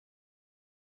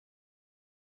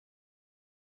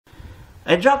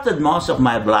I drafted most of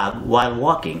my blog while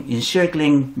walking,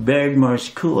 encircling Beardmore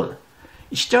School,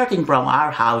 starting from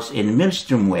our house in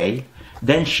Millstream Way,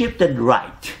 then shifted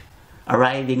right,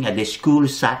 arriving at the school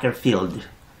soccer field.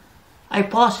 I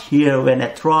pause here when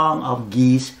a throng of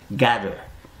geese gather.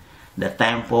 The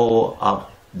tempo of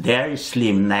their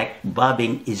slim neck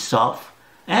bobbing is soft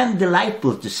and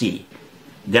delightful to see,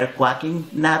 their quacking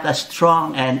not as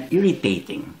strong and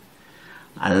irritating,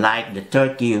 unlike the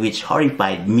turkey which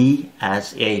horrified me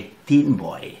as a teen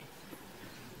boy.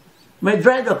 My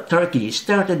dread of turkey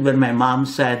started when my mom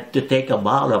said to take a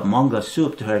bowl of mongo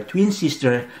soup to her twin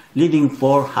sister living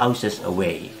 4 houses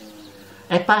away.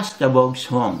 I passed the Bogues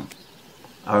home,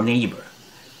 our neighbor.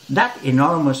 That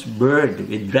enormous bird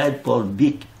with dreadful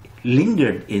beak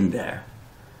lingered in there.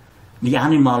 The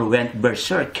animal went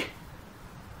berserk.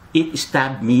 It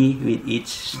stabbed me with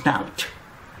its snout.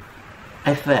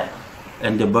 I fell,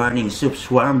 and the burning soup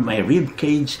swarmed my rib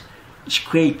cage,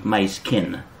 scraped my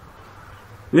skin.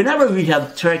 Whenever we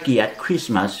have turkey at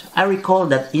Christmas, I recall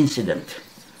that incident.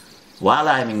 While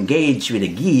I'm engaged with the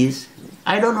geese,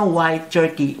 I don't know why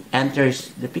turkey enters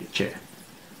the picture.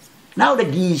 Now the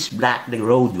geese block the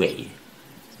roadway.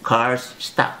 Cars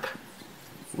stop,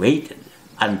 waited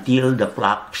until the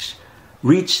flocks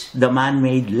reached the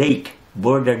man-made lake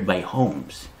bordered by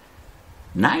homes.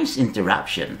 Nice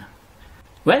interruption.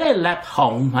 When I left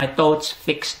home, my thoughts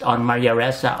fixed on Maria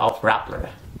Ressa of Rappler,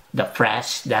 the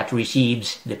press that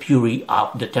receives the fury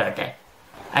of Duterte.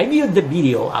 I viewed the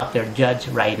video after Judge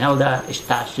Reynalda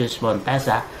Estasios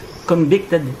Montesa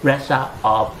convicted Ressa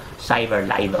of cyber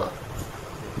libel.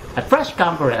 At press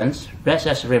conference,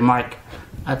 Ressa's remark,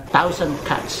 "1,000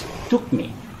 cuts took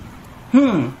me."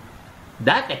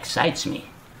 That excites me.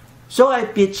 So I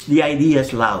pitched the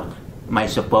ideas loud, my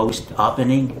supposed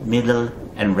opening, middle,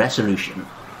 and resolution.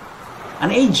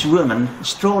 An aged woman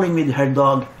strolling with her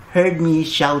dog heard me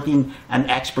shouting an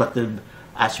expletive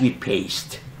as we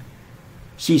paced.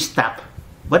 She stopped.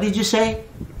 "What did you say?"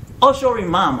 "Oh, sorry,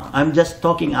 Mom. I'm just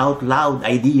talking out loud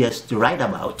ideas to write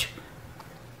about."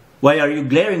 "Why are you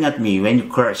glaring at me when you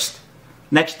cursed?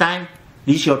 Next time,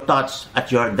 list your thoughts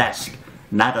at your desk,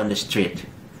 not on the street."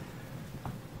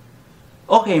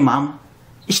 "Okay, Mom."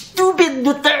 "Stupid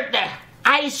Duterte!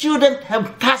 I shouldn't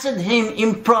have cussed him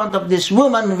in front of this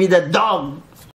woman with a dog."